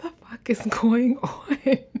 what the fuck is going on?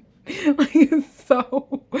 Like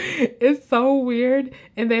it's so weird,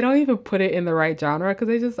 and they don't even put it in the right genre because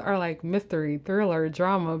they just are like mystery, thriller,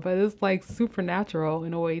 drama, but it's like supernatural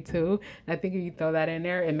in a way too. And I think if you throw that in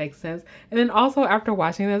there, it makes sense. And then also after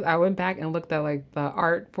watching this, I went back and looked at like the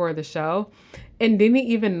art for the show, and didn't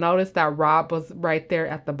even notice that Rob was right there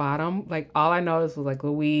at the bottom. Like all I noticed was like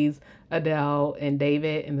Louise, Adele, and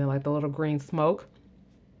David, and then like the little green smoke.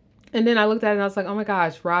 And then I looked at it and I was like, oh my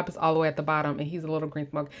gosh, Rob is all the way at the bottom and he's a little green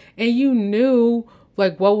smoke. And you knew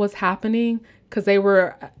like what was happening because this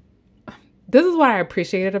is what I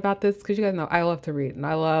appreciated about this, because you guys know I love to read, and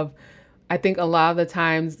I think a lot of the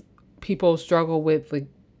times people struggle with like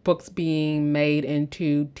books being made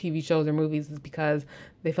into TV shows or movies is because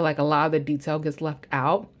they feel like a lot of the detail gets left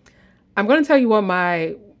out. I'm going to tell you what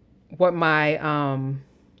my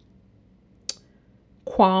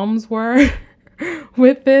qualms were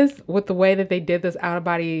with the way that they did this out of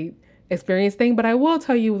body experience thing. But I will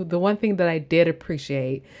tell you the one thing that I did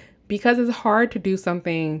appreciate, because it's hard to do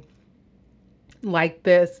something like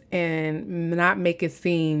this and not make it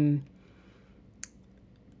seem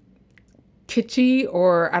kitschy,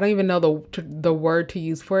 or I don't even know the word to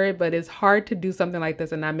use for it, but it's hard to do something like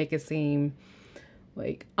this and not make it seem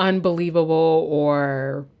like unbelievable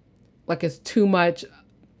or like it's too much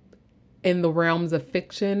in the realms of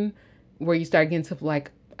fiction, where you start getting to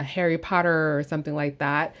like a Harry Potter or something like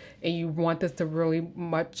that, and you want this to really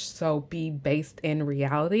much so be based in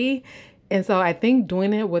reality. And so I think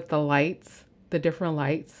doing it with the different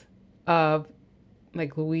lights of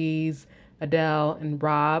like Louise, Adele, and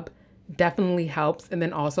Rob definitely helps. And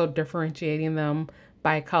then also differentiating them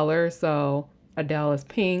by color. So Adele is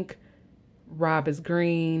pink, Rob is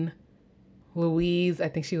green, Louise, I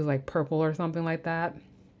think she was like purple or something like that,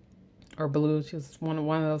 or blue. She was one of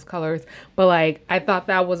those colors. But like, I thought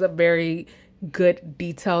that was a very good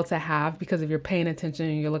detail to have, because if you're paying attention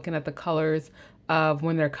and you're looking at the colors of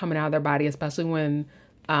when they're coming out of their body, especially when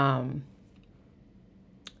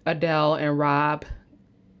Adele and Rob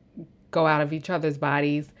go out of each other's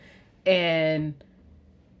bodies, and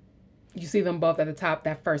you see them both at the top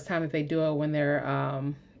that first time that they do it when they're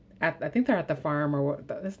I think they're at the farm, or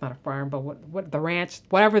it's not a farm, but what the ranch,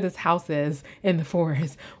 whatever this house is in the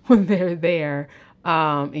forest, when they're there.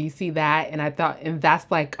 And you see that, and I thought, and that's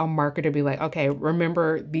like a marker to be like, okay,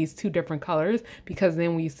 remember these two different colors, because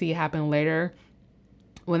then when you see it happen later,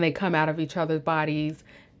 when they come out of each other's bodies,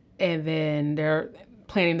 and then they're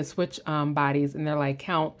planning to switch bodies, and they're like,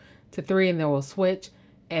 count to 3, and then we'll switch,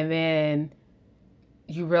 and then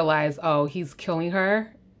you realize, oh, he's killing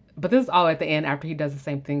her. But this is all at the end after he does the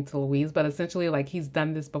same thing to Louise. But essentially, like, he's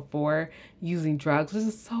done this before using drugs, which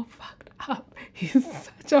is so fucked up. He's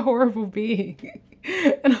such a horrible being.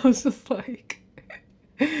 And I was just like,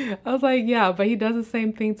 yeah, but he does the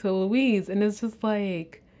same thing to Louise. And it's just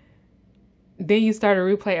like, then you start to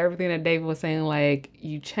replay everything that David was saying, like,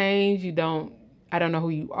 you change, I don't know who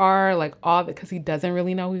you are, like all that, because he doesn't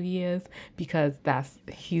really know who he is, because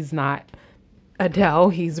he's not Adele,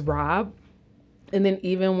 he's Rob. And then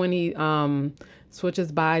even when he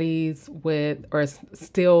switches bodies or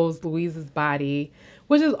steals Louise's body,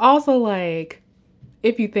 which is also like,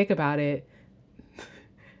 if you think about it,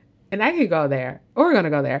 and I could go there, or we're going to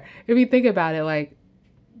go there. If you think about it, like,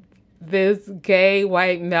 this gay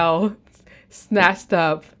white male snatched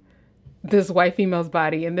up this white female's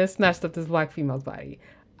body, and then snatched up this black female's body.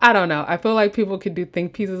 I don't know. I feel like people could do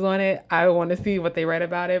think pieces on it. I want to see what they write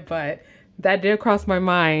about it, but that did cross my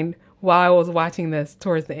mind while I was watching this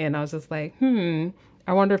towards the end. I was just like, I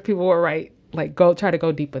wonder if people were right, like try to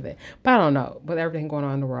go deep with it. But I don't know. With everything going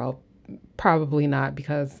on in the world, probably not,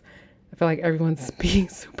 because I feel like everyone's being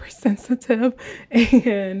super sensitive.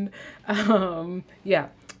 And yeah,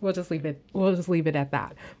 we'll just leave it at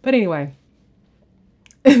that. But anyway,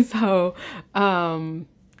 so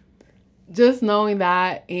just knowing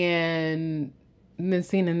that, and then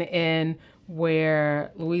seeing in the end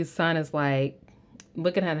where Louise's son is like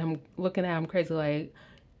looking at him crazy, like,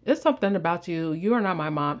 there's something about you. You are not my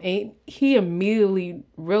mom. And he immediately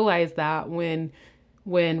realized that when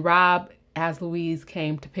Rob, as Louise,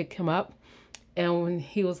 came to pick him up, And when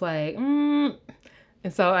he was like, and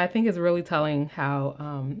so I think it's really telling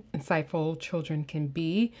how insightful children can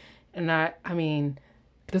be. And I mean,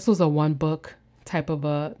 this was a one book type of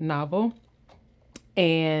a novel.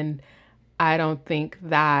 And I don't think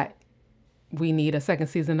that we need a second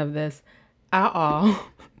season of this at all.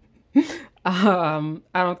 I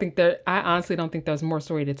don't think I honestly don't think there's more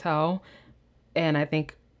story to tell. And I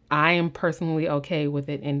think I am personally okay with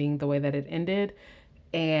it ending the way that it ended.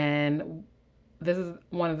 And this is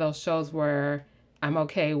one of those shows where I'm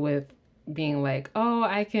okay with being like, oh,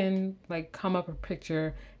 I can like come up a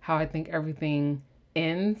picture how I think everything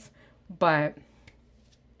ends. But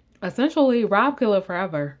essentially, Rob could live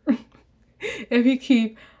forever. If you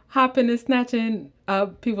keep hopping and snatching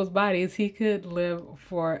up people's bodies, he could live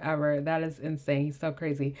forever. That is insane. He's so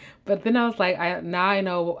crazy. But then I was like, now I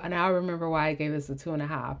know, now I remember why I gave this a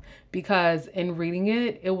 2.5, because in reading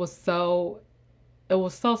it, it was so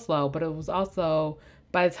slow, but it was also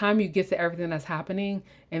by the time you get to everything that's happening,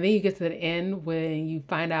 and then you get to the end when you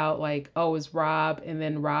find out like, oh, it's Rob, and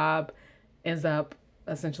then Rob ends up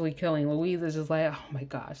essentially killing Louise. It's just like, oh my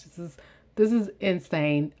gosh, this is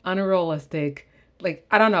insane, unrealistic. Like,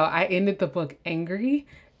 I don't know. I ended the book angry,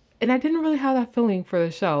 and I didn't really have that feeling for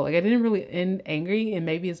the show. Like, I didn't really end angry, and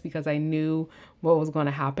maybe it's because I knew what was going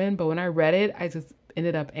to happen. But when I read it, I just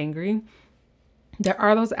ended up angry. There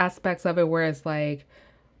are those aspects of it where it's like,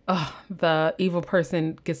 the evil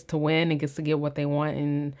person gets to win and gets to get what they want.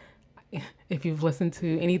 And if you've listened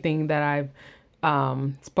to anything that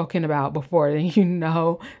I've spoken about before, then you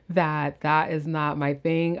know that that is not my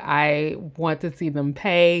thing. I want to see them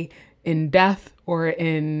pay in death or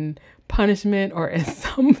in punishment or in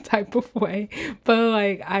some type of way. But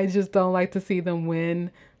like, I just don't like to see them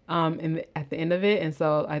win at the end of it. And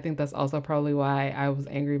so I think that's also probably why I was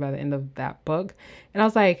angry by the end of that book. And I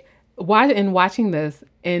was like, why, in watching this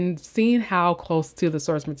and seeing how close to the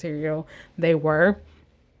source material they were,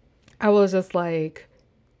 I was just like,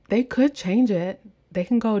 they could change it. They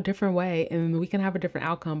can go a different way and we can have a different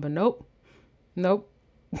outcome. But nope, nope,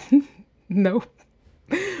 nope.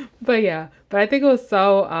 But yeah, but I think it was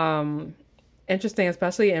so interesting,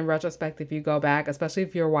 especially in retrospect, if you go back, especially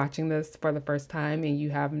if you're watching this for the first time and you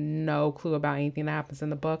have no clue about anything that happens in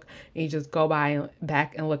the book, and you just go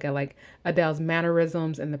back and look at like Adele's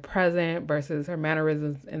mannerisms in the present versus her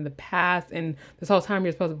mannerisms in the past. And this whole time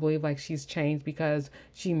you're supposed to believe like she's changed because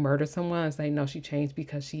she murdered someone. It's like, no, she changed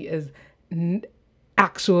because she is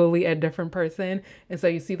actually a different person. And so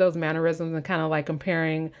you see those mannerisms and kind of like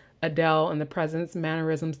comparing Adele in the present's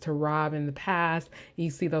mannerisms to Rob in the past.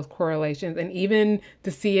 You see those correlations. And even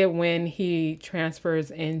to see it when he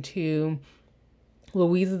transfers into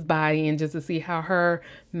Louise's body, and just to see how her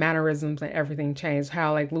mannerisms and everything changed.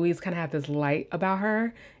 How like Louise kind of had this light about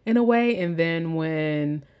her in a way. And then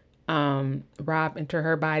when Rob entered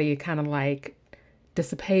her body, it kind of like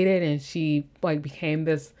dissipated and she like became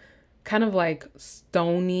this kind of like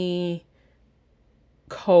stony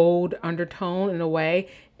cold undertone in a way.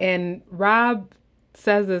 And Rob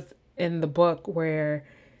says this in the book where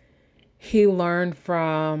he learned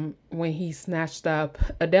from when he snatched up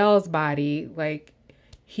Adele's body, like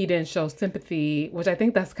he didn't show sympathy, which I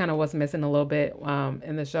think that's kind of what's missing a little bit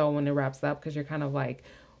in the show when it wraps up, because you're kind of like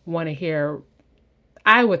want to hear,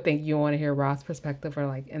 I would think you want to hear Rob's perspective or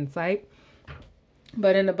like insight.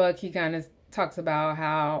 But in the book, he kind of talks about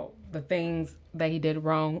how the things that he did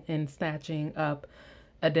wrong in snatching up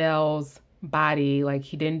Adele's body, like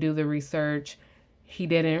he didn't do the research. He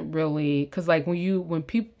didn't really, cause like when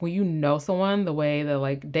you know someone the way that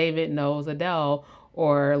like David knows Adele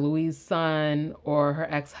or Louise's son or her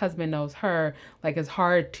ex-husband knows her, like it's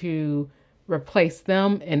hard to replace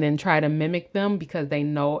them and then try to mimic them because they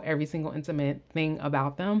know every single intimate thing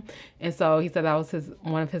about them. And so he said that was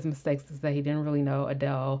one of his mistakes, is that he didn't really know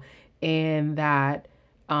Adele, and that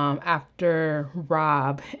after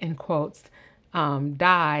Rob, in quotes,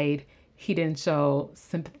 died, he didn't show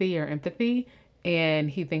sympathy or empathy. And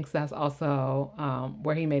he thinks that's also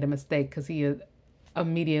where he made a mistake, because he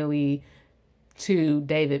immediately to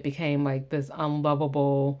David became like this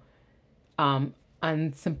unlovable,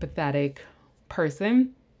 unsympathetic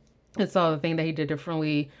person. And so the thing that he did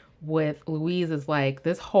differently with Louise is like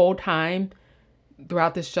this whole time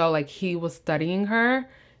throughout the show, like he was studying her,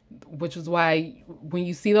 which is why when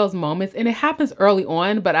you see those moments, and it happens early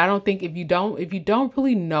on, but I don't think if you don't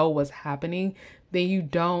really know what's happening, then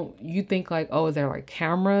you think like, oh, is there like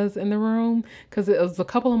cameras in the room? Because it was a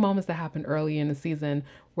couple of moments that happened early in the season,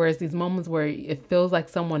 whereas these moments where it feels like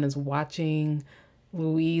someone is watching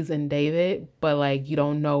Louise and David, but like you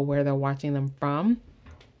don't know where they're watching them from.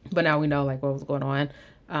 But now we know like what was going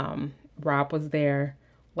on. Rob was there,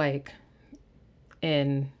 like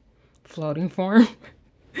in floating form.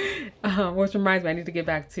 Which reminds me, I need to get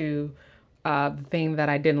back to the thing that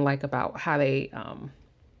I didn't like about how they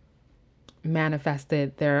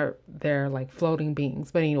manifested their like floating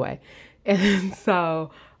beings. But anyway, and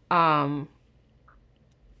um,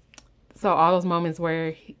 so all those moments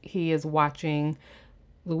where he is watching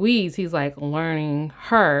Louise, he's like learning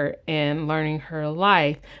her and learning her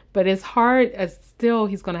life. But it's hard as still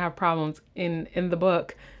he's gonna have problems in the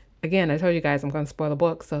book. Again, I told you guys I'm gonna spoil the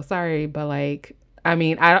book, so sorry, but like I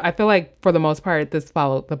mean, I feel like for the most part this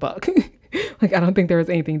followed the book. Like I don't think there was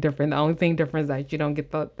anything different. The only thing different is that you don't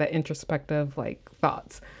get the introspective like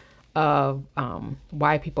thoughts of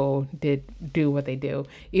why people did do what they do.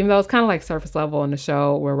 Even though it's kind of like surface level in the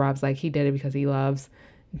show where Rob's like he did it because he loves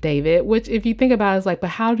David, which if you think about it, is like,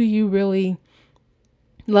 but how do you really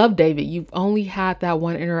love David? You've only had that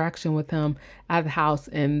one interaction with him at the house,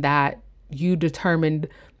 and that you determined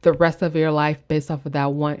the rest of your life based off of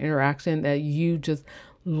that one interaction, that you just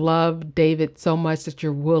love David so much that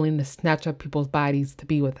you're willing to snatch up people's bodies to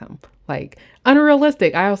be with him. Like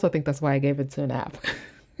unrealistic. I also think that's why I gave it 2.5.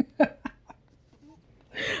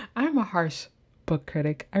 I'm a harsh book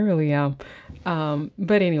critic. I really am.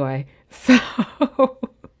 But anyway, so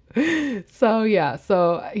yeah,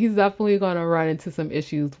 so he's definitely going to run into some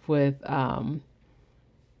issues with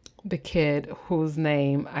the kid whose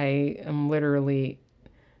name I am literally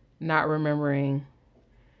not remembering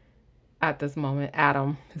at this moment.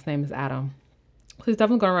 Adam. His name is Adam. So he's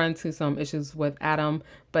definitely going to run into some issues with Adam.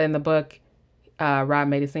 But in the book, Rob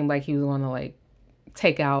made it seem like he was going to like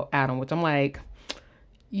take out Adam, which I'm like,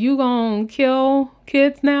 you gonna kill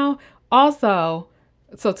kids now? Also,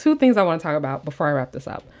 so two things I want to talk about before I wrap this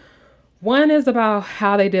up. One is about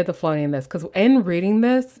how they did the floating in this, because in reading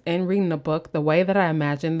the book, the way that I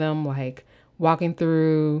imagined them like walking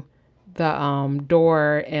through the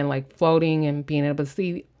door and like floating and being able to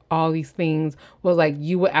see all these things was like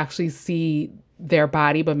you would actually see their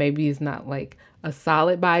body, but maybe it's not like a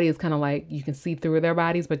solid body. It's kind of like you can see through their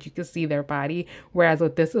bodies, but you can see their body. Whereas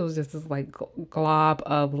with this, it was just this like glob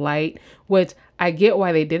of light, which I get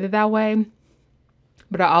why they did it that way.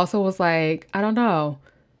 But I also was like, I don't know.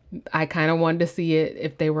 I kind of wanted to see it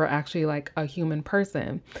if they were actually like a human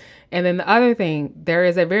person. And then the other thing, there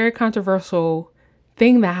is a very controversial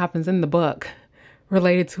thing that happens in the book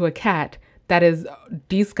related to a cat that is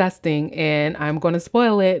disgusting, and I'm going to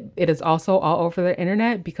spoil it. It is also all over the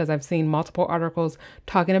internet because I've seen multiple articles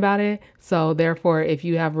talking about it. So therefore, if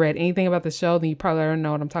you have read anything about the show, then you probably already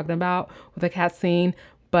know what I'm talking about with the cat scene.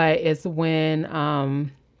 But it's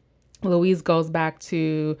when Louise goes back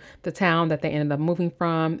to the town that they ended up moving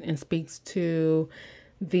from and speaks to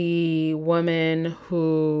the woman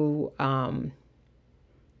who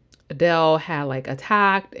Adele had like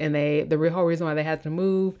attacked, and the real whole reason why they had to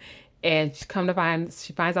move. And she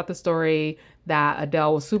finds out the story that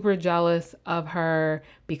Adele was super jealous of her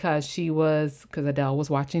because Adele was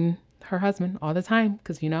watching her husband all the time,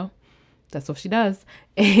 because that's what she does.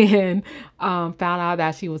 And found out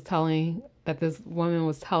that this woman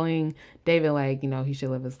was telling David, like, he should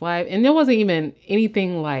live his life. And there wasn't even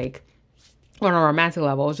anything like on a romantic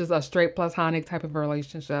level. It was just a straight platonic type of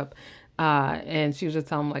relationship. And she was just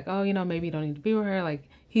telling him like, oh, maybe you don't need to be with her. Like,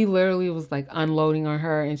 he literally was like unloading on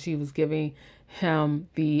her, and she was giving him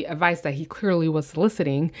the advice that he clearly was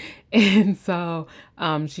soliciting. And so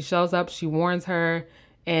she shows up, she warns her,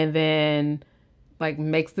 and then like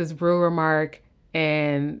makes this rude remark,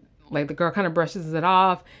 and like the girl kind of brushes it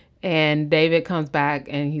off, and David comes back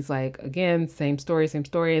and he's like, again, same story.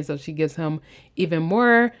 And so she gives him even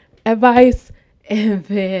more advice. And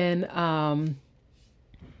then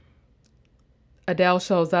Adele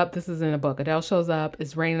shows up. This is in a book. Adele shows up.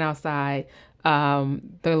 It's raining outside.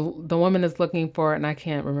 The woman is looking for, and I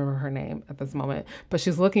can't remember her name at this moment, but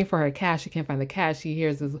she's looking for her cat. She can't find the cat. She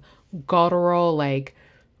hears this guttural like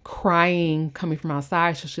crying coming from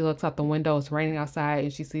outside. So she looks out the window. It's raining outside,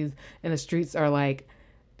 and she sees, and the streets are like,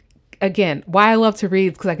 again, why I love to read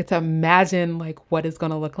is because I get to imagine like what it's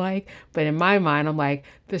going to look like. But in my mind, I'm like,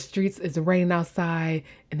 the streets is raining outside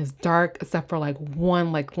and it's dark except for like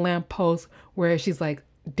one like lamppost where she's like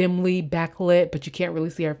dimly backlit, but you can't really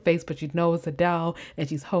see her face, but it's Adele, and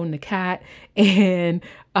she's holding the cat. And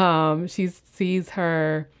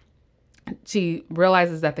she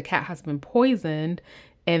realizes that the cat has been poisoned.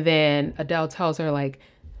 And then Adele tells her like,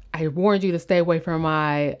 I warned you to stay away from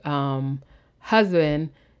my husband.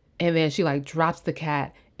 And then she like drops the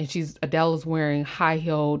cat, and Adele is wearing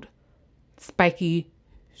high-heeled spiky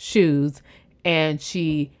shoes, and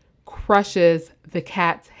she crushes the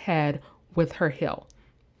cat's head with her heel.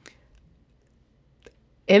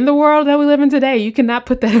 in the world that we live in today, you cannot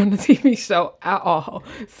put that on a TV show at all.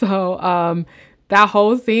 So that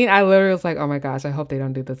whole scene, I literally was like, oh my gosh, I hope they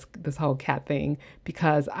don't do this whole cat thing,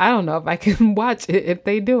 because I don't know if I can watch it if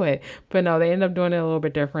they do it. But no, they end up doing it a little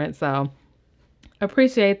bit different. So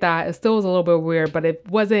appreciate that. It still was a little bit weird, but it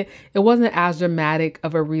wasn't as dramatic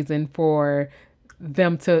of a reason for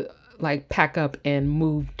them to like pack up and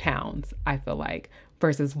move towns, I feel like,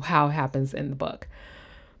 versus how it happens in the book.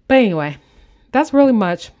 But anyway, that's really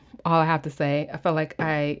much all I have to say. I felt like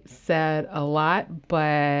I said a lot,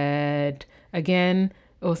 but again,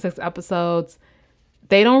 it was 6 episodes.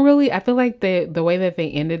 They don't really, I feel like the way that they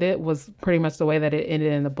ended it was pretty much the way that it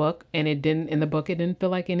ended in the book. And it didn't, in the book, it didn't feel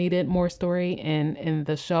like it needed more story. And in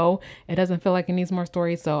the show, it doesn't feel like it needs more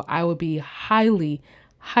story. So I would be highly,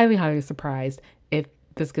 highly, highly surprised if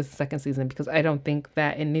this gets a second season, because I don't think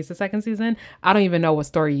that it needs a second season. I don't even know what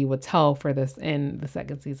story you would tell for this in the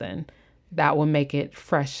second season that would make it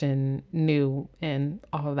fresh and new and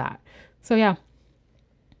all of that. So yeah,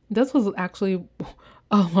 this was actually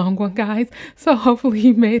a long one, guys. So hopefully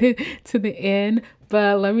you made it to the end.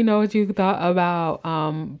 But let me know what you thought about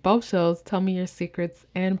both shows. Tell me your secrets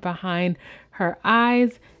and behind her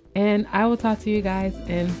eyes. And I will talk to you guys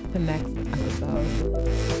in the next episode.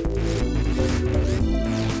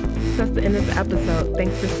 That's the end of the episode.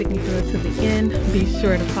 Thanks for sticking through it to the end. Be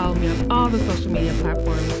sure to follow me on all the social media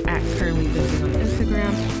platforms at Currently Binging on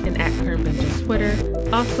Instagram and at Current Binge on Twitter.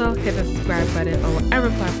 Also, hit the subscribe button on whatever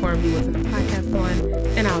platform you listen to podcasts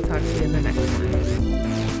on, and I'll talk to you in the next one.